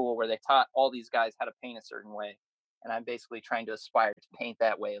ancient school where they taught all these guys how to paint a certain way. And I'm basically trying to aspire to paint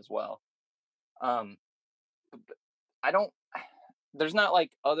that way as well. Um I don't there's not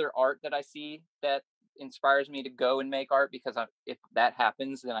like other art that I see that inspires me to go and make art because if that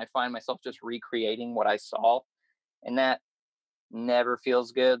happens, then I find myself just recreating what I saw, and that never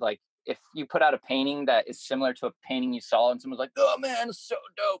feels good. Like if you put out a painting that is similar to a painting you saw, and someone's like, "Oh man, it's so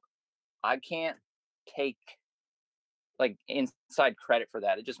dope," I can't take like inside credit for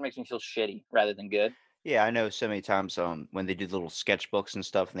that. It just makes me feel shitty rather than good. Yeah, I know so many times when they do little sketchbooks and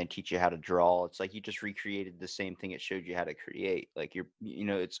stuff and they teach you how to draw, it's like you just recreated the same thing it showed you how to create. Like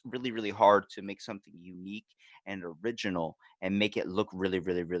it's really, really hard to make something unique and original and make it look really,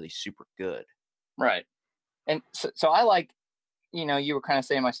 really, really super good. Right. And so I like, you know, you were kind of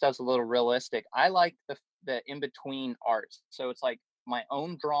saying my stuff's a little realistic. I like the in between art. So it's like my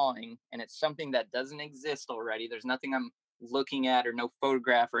own drawing, and it's something that doesn't exist already. There's nothing I'm looking at or no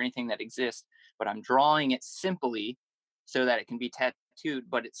photograph or anything that exists, but I'm drawing it simply so that it can be tattooed,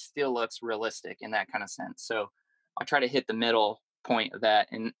 but it still looks realistic in that kind of sense. So I try to hit the middle point of that,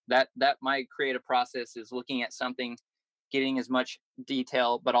 and that my creative process is looking at something, getting as much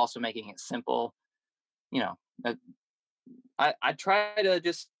detail, but also making it simple. You know, I try to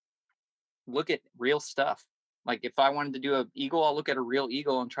just look at real stuff. Like if I wanted to do a eagle, I'll look at a real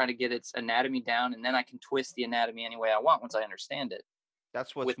eagle and try to get its anatomy down, and then I can twist the anatomy any way I want once I understand it.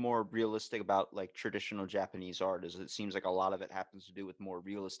 That's With what's more realistic about like traditional Japanese art is it seems like a lot of it happens to do with more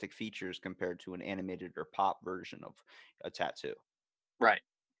realistic features compared to an animated or pop version of a tattoo. right.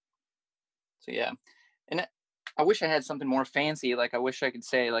 So yeah, and I wish I had something more fancy. Like I wish I could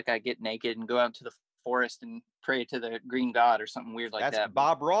say like I get naked and go out to the forest and pray to the green god or something weird like That's that. But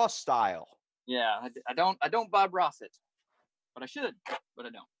Bob Ross style. yeah, I don't Bob Ross it, but I should, but I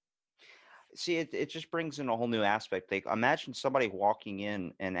don't. See, it just brings in a whole new aspect. Like, imagine somebody walking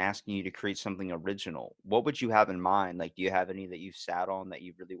in and asking you to create something original. What would you have in mind? Like, do you have any that you've sat on that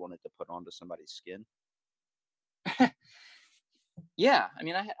you really wanted to put onto somebody's skin? Yeah, I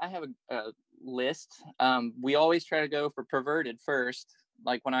mean, I have a list. We always try to go for perverted first.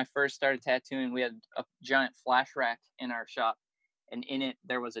 Like when I first started tattooing, we had a giant flash rack in our shop, and in it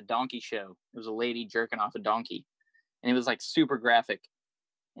there was a donkey show. It was a lady jerking off a donkey, and it was like super graphic.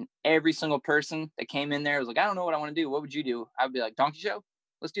 And every single person that came in there was like, I don't know what I want to do. What would you do? I would be like, donkey show?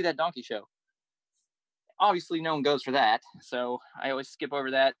 Let's do that donkey show. Obviously, no one goes for that. So I always skip over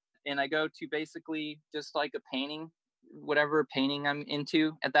that. And I go to basically just like a painting, whatever painting I'm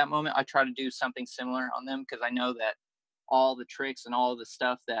into at that moment. I try to do something similar on them because I know that all the tricks and all the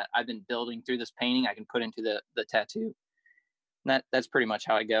stuff that I've been building through this painting, I can put into the tattoo. And that's pretty much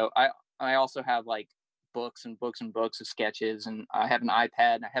how I go. I also have like books and books and books of sketches, and I have an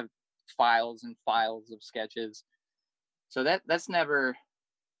iPad and I have files and files of sketches. So that's never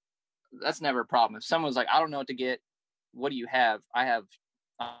a problem. If someone's like, I don't know what to get, what do you have?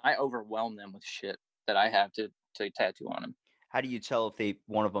 I overwhelm them with shit that I have to tattoo on them. How do you tell if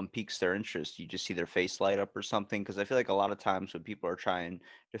one of them piques their interest? You just see their face light up or something? Because I feel like a lot of times when people are trying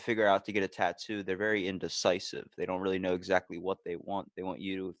to figure out to get a tattoo, they're very indecisive. They don't really know exactly what they want. They want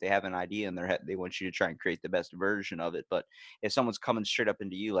you to, if they have an idea in their head, they want you to try and create the best version of it. But if someone's coming straight up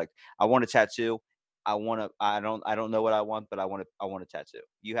into you, like, I want a tattoo, I don't know what I want, but I want a tattoo.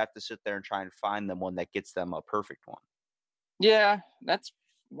 You have to sit there and try and find them one that gets them a perfect one. Yeah, that's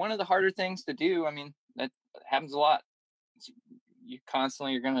one of the harder things to do. I mean, that happens a lot. You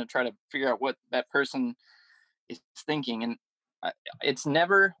constantly you're going to try to figure out what that person is thinking, and it's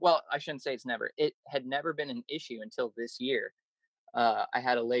never, well, I shouldn't say it's never, it had never been an issue until this year. I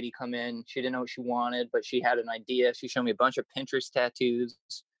had a lady come in, she didn't know what she wanted, but she had an idea. She showed me a bunch of Pinterest tattoos,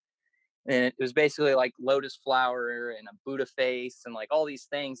 and it was basically like lotus flower and a Buddha face and like all these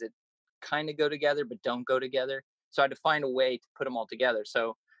things that kind of go together but don't go together. So I had to find a way to put them all together.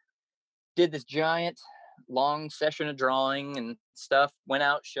 So did this giant long session of drawing and stuff, went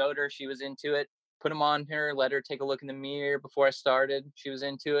out, showed her, she was into it, put them on her, let her take a look in the mirror before I started, she was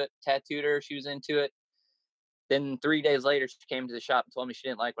into it, tattooed her, she was into it. Then 3 days later she came to the shop and told me she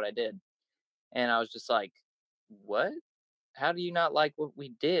didn't like what I did, and I was just like, what? How do you not like what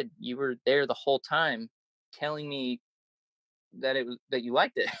we did? You were there the whole time telling me that you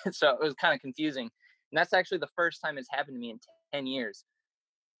liked it. So it was kind of confusing, and that's actually the first time it's happened to me in 10 years.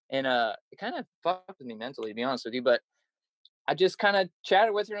 And it kind of fucked with me mentally, to be honest with you. But I just kind of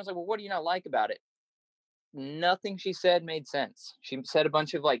chatted with her and I was like, well, what do you not like about it? Nothing she said made sense. She said a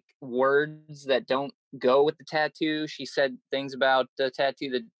bunch of like words that don't go with the tattoo. She said things about the tattoo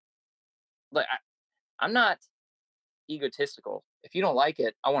that, like, I'm not egotistical. If you don't like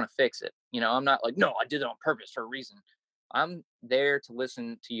it, I want to fix it. I'm not like, no, I did it on purpose for a reason. I'm there to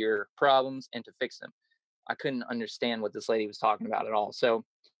listen to your problems and to fix them. I couldn't understand what this lady was talking about at all. So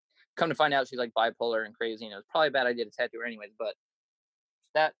come to find out, she's like bipolar and crazy, and it was probably a bad idea to tattoo her anyways. But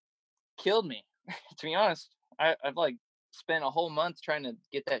that killed me, to be honest. I've like spent a whole month trying to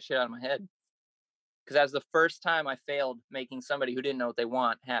get that shit out of my head because that was the first time I failed making somebody who didn't know what they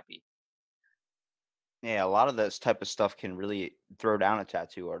want happy. Yeah, a lot of this type of stuff can really throw down a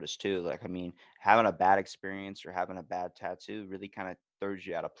tattoo artist too. Like, I mean, having a bad experience or having a bad tattoo really kind of throws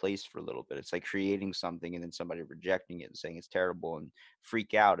you out of place for a little bit. It's like creating something and then somebody rejecting it and saying it's terrible and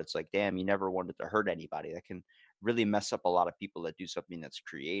freak out. It's like, damn, you never wanted to hurt anybody. That can really mess up a lot of people that do something that's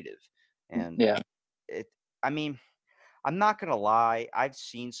creative. And Yeah. it, I mean, I'm not gonna lie, I've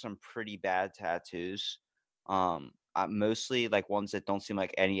seen some pretty bad tattoos. Mostly like ones that don't seem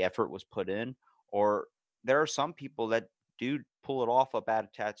like any effort was put in, or there are some people that do pull it off a bad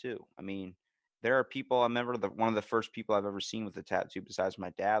tattoo. I mean, there are people. I remember one of the first people I've ever seen with a tattoo, besides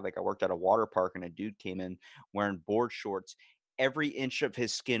my dad. Like I worked at a water park, and a dude came in wearing board shorts. Every inch of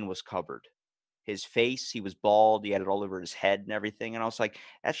his skin was covered. His face, he was bald, he had it all over his head and everything, and I was like,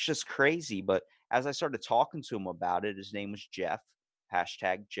 "That's just crazy." But as I started talking to him about it, his name was Jeff,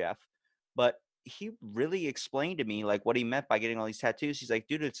 hashtag Jeff. But he really explained to me like what he meant by getting all these tattoos. He's like,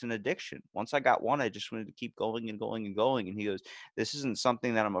 dude, it's an addiction. Once I got one, I just wanted to keep going and going and going. And he goes, this isn't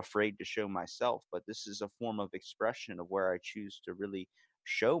something that I'm afraid to show myself, but this is a form of expression of where I choose to really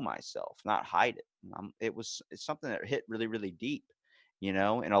show myself, not hide it. It's something that hit really, really deep, you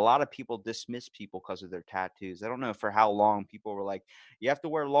know. And a lot of people dismiss people because of their tattoos. I don't know for how long people were like, you have to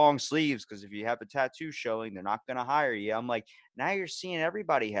wear long sleeves because if you have a tattoo showing, they're not going to hire you. I'm like, now you're seeing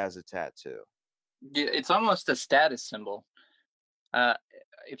everybody has a tattoo. Yeah, it's almost a status symbol. Uh,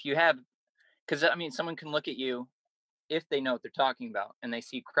 if you have, because I mean, someone can look at you if they know what they're talking about and they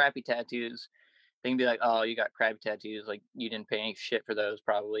see crappy tattoos, they can be like, "Oh, you got crappy tattoos. Like you didn't pay any shit for those,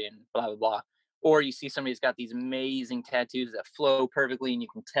 probably," and blah blah blah. Or you see somebody who's got these amazing tattoos that flow perfectly, and you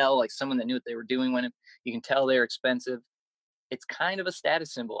can tell, like someone that knew what they were doing when you can tell they're expensive. It's kind of a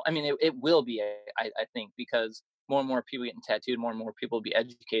status symbol. I mean, it will be, I think, because more and more people getting tattooed, more and more people will be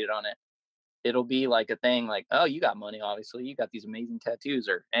educated on it. It'll be like a thing, like, "Oh, you got money, obviously. You got these amazing tattoos,"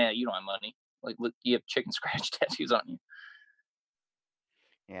 or you don't have money. Like, look, you have chicken scratch tattoos on you.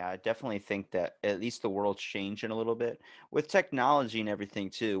 Yeah, I definitely think that at least the world's changing a little bit with technology and everything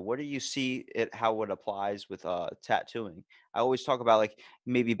too. What do you see it how it applies with tattooing? I always talk about like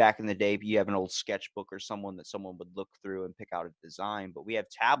maybe back in the day, you have an old sketchbook or someone that someone would look through and pick out a design, but we have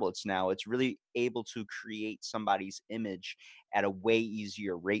tablets now. It's really able to create somebody's image at a way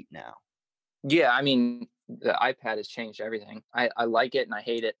easier rate now. Yeah, I mean, the iPad has changed everything. I like it and I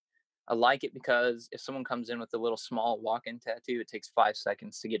hate it. I like it because if someone comes in with a little small walk-in tattoo, it takes 5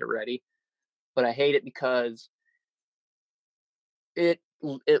 seconds to get it ready. But I hate it because it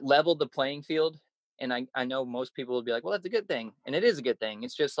leveled the playing field. And I know most people will be like, well, that's a good thing. And it is a good thing.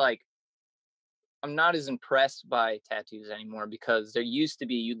 It's just like I'm not as impressed by tattoos anymore because there used to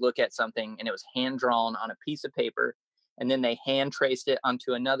be you'd look at something and it was hand drawn on a piece of paper and then they hand traced it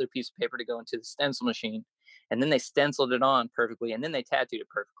onto another piece of paper to go into the stencil machine and then they stenciled it on perfectly and then they tattooed it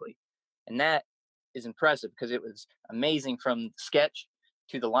perfectly. And that is impressive because it was amazing from sketch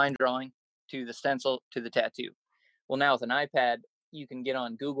to the line drawing to the stencil to the tattoo. Well, now with an iPad, you can get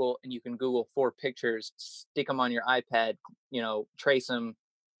on Google and you can Google 4 pictures, stick them on your iPad, trace them,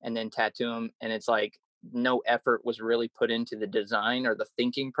 and then tattoo them. And it's like no effort was really put into the design or the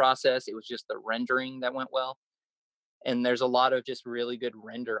thinking process. It was just the rendering that went well. And there's a lot of just really good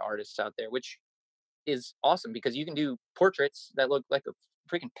render artists out there, which is awesome because you can do portraits that look like a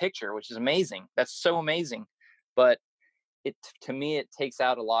freaking picture, which is amazing. That's so amazing. But it to me, it takes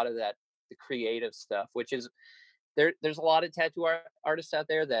out a lot of that the creative stuff, which is there's a lot of artists out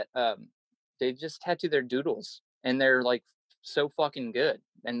there that they just tattoo their doodles and they're like so fucking good.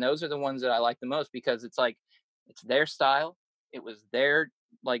 And those are the ones that I like the most because it's like it's their style. It was their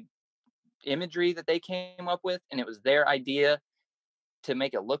like imagery that they came up with and it was their idea to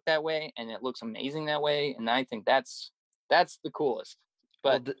make it look that way and it looks amazing that way. And I think that's the coolest.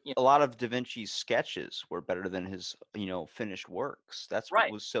 Well, But a lot of Da Vinci's sketches were better than his, finished works. That's what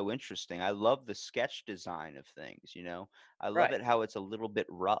right, was so interesting. I love the sketch design of things, you know. I love right. it how it's a little bit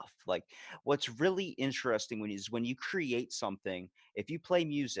rough. Like what's really interesting when you create something, if you play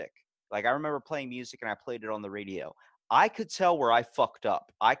music, like I remember playing music and I played it on the radio. I could tell where I fucked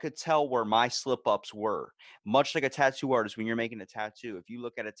up. I could tell where my slip ups were. Much like a tattoo artist, when you're making a tattoo, if you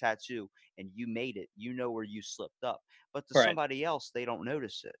look at a tattoo and you made it, you know where you slipped up, but to Right. somebody else, they don't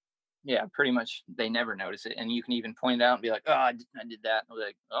notice it. Yeah, pretty much they never notice it. And you can even point it out and be like, oh, I did that. And I was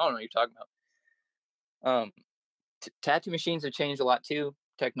like, oh, I don't know what you're talking about. Tattoo machines have changed a lot too,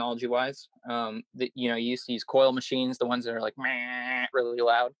 technology wise. You used to use coil machines, the ones that are like "Meh," really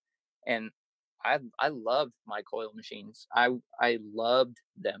loud, and I loved my coil machines. I loved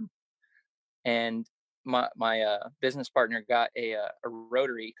them, and my business partner got a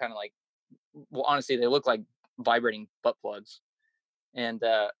rotary kind of like well, honestly, they look like vibrating butt plugs, and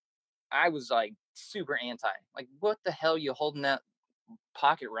I was like super anti. Like, what the hell you holding that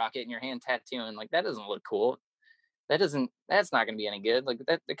pocket rocket in your hand tattooing? Like that doesn't look cool. That's not going to be any good. Like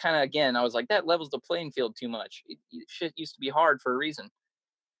that kind of again, I was like that levels the playing field too much. Shit used to be hard for a reason.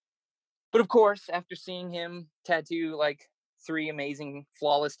 But of course, after seeing him tattoo like 3 amazing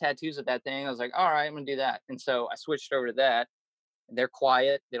flawless tattoos of that thing, I was like, all right, I'm gonna do that. And so I switched over to that. They're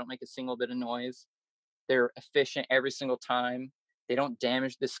quiet. They don't make a single bit of noise. They're efficient every single time. They don't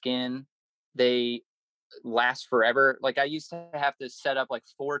damage the skin. They last forever. Like I used to have to set up like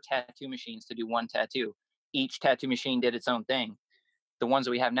 4 tattoo machines to do one tattoo. Each tattoo machine did its own thing. The ones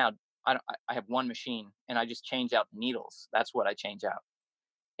that we have now, I have one machine and I just change out the needles. That's what I change out.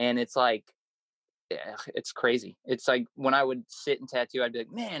 And it's like, it's crazy. It's like when I would sit and tattoo, I'd be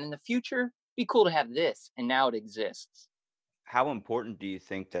like, man, in the future, it'd be cool to have this. And now it exists. how important do you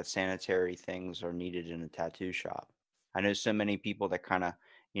think that sanitary things are needed in a tattoo shop? I know so many people that kind of,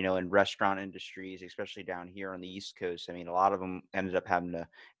 in restaurant industries, especially down here on the East Coast. I mean, a lot of them ended up having to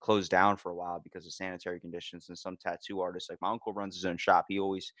close down for a while because of sanitary conditions. And some tattoo artists, like my uncle runs his own shop, he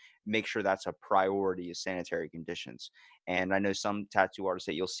always makes sure that's a priority is sanitary conditions. And I know some tattoo artists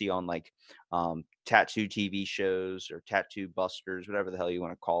that you'll see on like tattoo TV shows or tattoo busters, whatever the hell you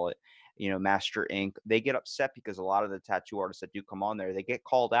want to call it, Master Ink, they get upset because a lot of the tattoo artists that do come on there, they get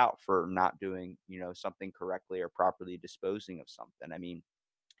called out for not doing, something correctly or properly disposing of something. I mean,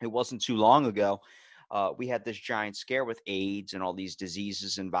 it wasn't too long ago. We had this giant scare with AIDS and all these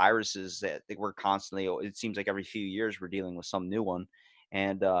diseases and viruses that were constantly, it seems like every few years we're dealing with some new one.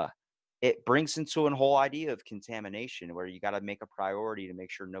 And it brings into a whole idea of contamination where you got to make a priority to make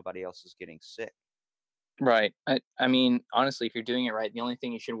sure nobody else is getting sick. Right. I mean, honestly, if you're doing it right, the only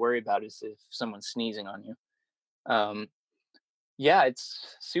thing you should worry about is if someone's sneezing on you. Um, yeah,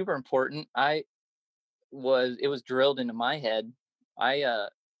 it's super important. It was drilled into my head. I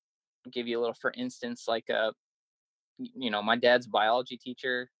give you a little for instance, like my dad's a biology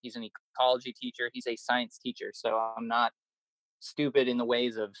teacher. He's an ecology teacher. He's a science teacher. So I'm not stupid in the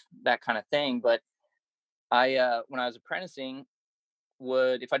ways of that kind of thing. But when I was apprenticing,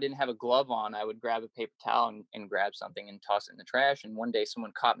 if I didn't have a glove on, I would grab a paper towel and grab something and toss it in the trash. And one day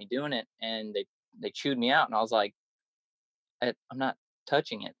someone caught me doing it and they chewed me out. And I was like, I'm not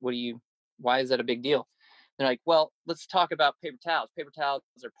touching it. Why is that a big deal? They're like, well, let's talk about paper towels. Paper towels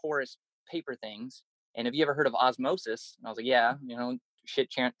are porous paper things. And have you ever heard of osmosis? And I was like, yeah, shit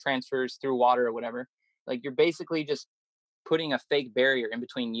transfers through water or whatever. Like you're basically just putting a fake barrier in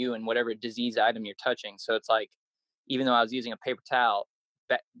between you and whatever disease item you're touching. So it's like, even though I was using a paper towel,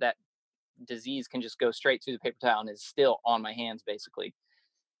 that disease can just go straight through the paper towel and is still on my hands basically.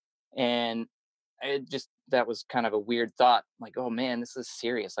 And that was kind of a weird thought. Like, oh man, this is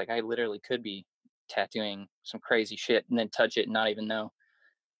serious. Like I literally could be tattooing some crazy shit and then touch it and not even know.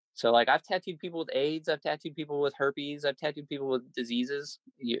 So like I've tattooed people with AIDS, I've tattooed people with herpes, I've tattooed people with diseases.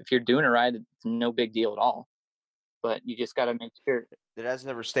 If you're doing it right, it's no big deal at all. But you just got to make sure. Did that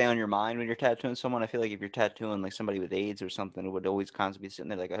ever stay on your mind when you're tattooing someone? I feel like if you're tattooing like somebody with AIDS or something, it would always constantly be sitting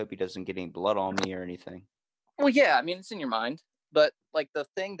there like, I hope he doesn't get any blood on me or anything. Well, yeah, I mean, it's in your mind. But like the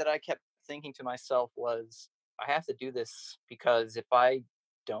thing that I kept thinking to myself was, I have to do this because if I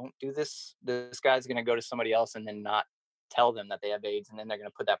don't do this, this guy's going to go to somebody else and then not tell them that they have AIDS, and then they're going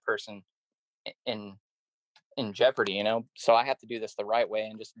to put that person in jeopardy, So I have to do this the right way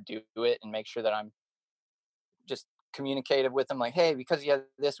and just do it and make sure that I'm just communicative with them, like, hey, because you have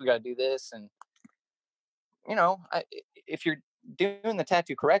this, we got to do this, and if you're doing the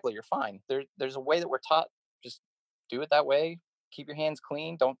tattoo correctly, you're fine. There's a way that we're taught. Just do it that way. Keep your hands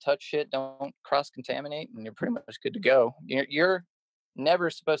clean. Don't touch shit. Don't cross contaminate, and you're pretty much good to go. You're never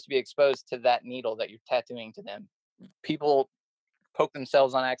supposed to be exposed to that needle that you're tattooing to them. People poke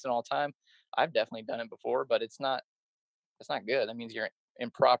themselves on accident all the time. I've definitely done it before, but it's not good. That means you're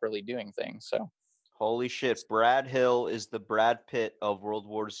improperly doing things. So Holy shit, Brad Hill is the Brad Pitt of World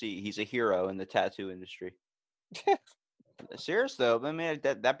War Z. He's a hero in the tattoo industry. Serious though, I mean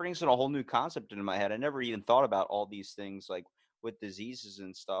that brings in a whole new concept into my head. I never even thought about all these things like with diseases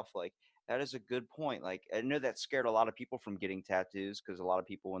and stuff. Like that is a good point. Like I know that scared a lot of people from getting tattoos because a lot of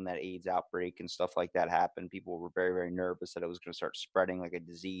people when that AIDS outbreak and stuff like that happened, people were very, very nervous that it was going to start spreading like a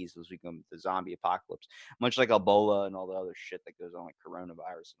disease as we become the zombie apocalypse, much like Ebola and all the other shit that goes on, like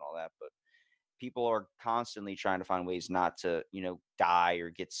coronavirus and all that. But people are constantly trying to find ways not to, die or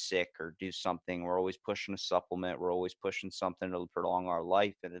get sick or do something. We're always pushing a supplement. We're always pushing something to prolong our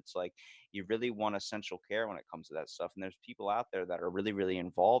life. And it's like, you really want essential care when it comes to that stuff. And there's people out there that are really, really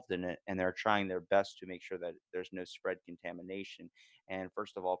involved in it. And they're trying their best to make sure that there's no spread contamination. And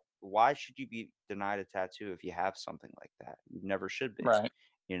first of all, why should you be denied a tattoo if you have something like that? You never should be. right.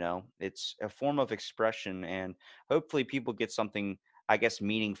 It's a form of expression. And hopefully people get something, I guess,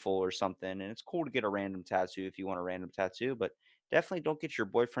 meaningful or something. And it's cool to get a random tattoo if you want a random tattoo, but definitely don't get your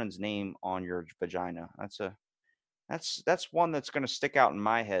boyfriend's name on your vagina. That's one that's going to stick out in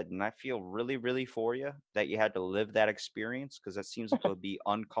my head. And I feel really, really for you that you had to live that experience because that seems like it would be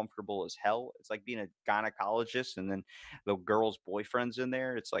uncomfortable as hell. It's like being a gynecologist and then the girl's boyfriend's in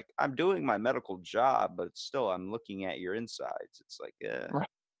there. It's like, I'm doing my medical job, but still I'm looking at your insides. It's like, Right.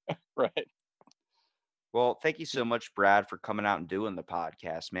 Right. Well, thank you so much, Brad, for coming out and doing the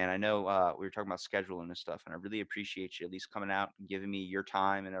podcast, man. I know we were talking about scheduling and stuff, and I really appreciate you at least coming out and giving me your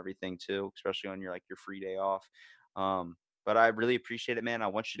time and everything too, especially on your free day off. But I really appreciate it, man. I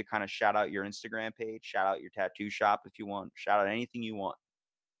want you to kind of shout out your Instagram page, shout out your tattoo shop if you want, shout out anything you want.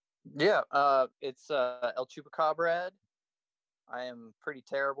 Yeah. It's El Chupacabrad I am pretty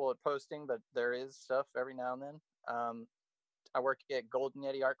terrible at posting, but there is stuff every now and then. I work at Golden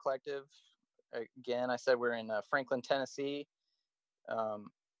Yeti Art Collective. Again, I said we're in Franklin, Tennessee.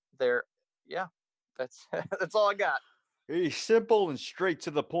 There, yeah, that's that's all I got. He's simple and straight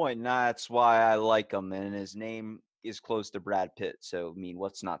to the point, and that's why I like him. And his name is close to Brad Pitt, so I mean,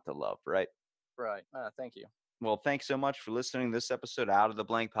 what's not to love, right? Right. Thank you. Well, thanks so much for listening to this episode of Out of the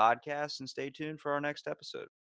Blank podcast, and stay tuned for our next episode.